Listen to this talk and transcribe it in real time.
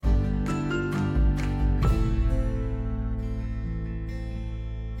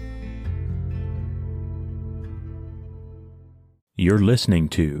You're listening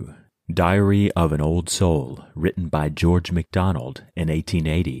to Diary of an Old Soul, written by George MacDonald in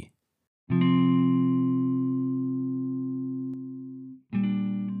 1880.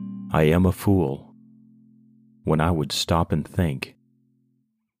 I am a fool when I would stop and think,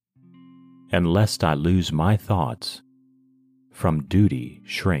 and lest I lose my thoughts, from duty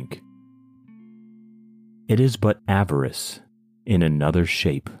shrink. It is but avarice in another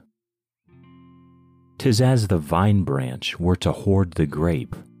shape. 'Tis as the vine branch were to hoard the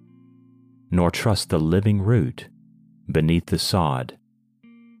grape, nor trust the living root beneath the sod.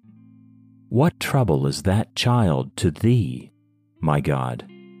 What trouble is that child to thee, my God,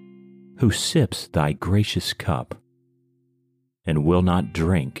 who sips thy gracious cup, and will not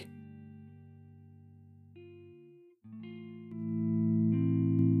drink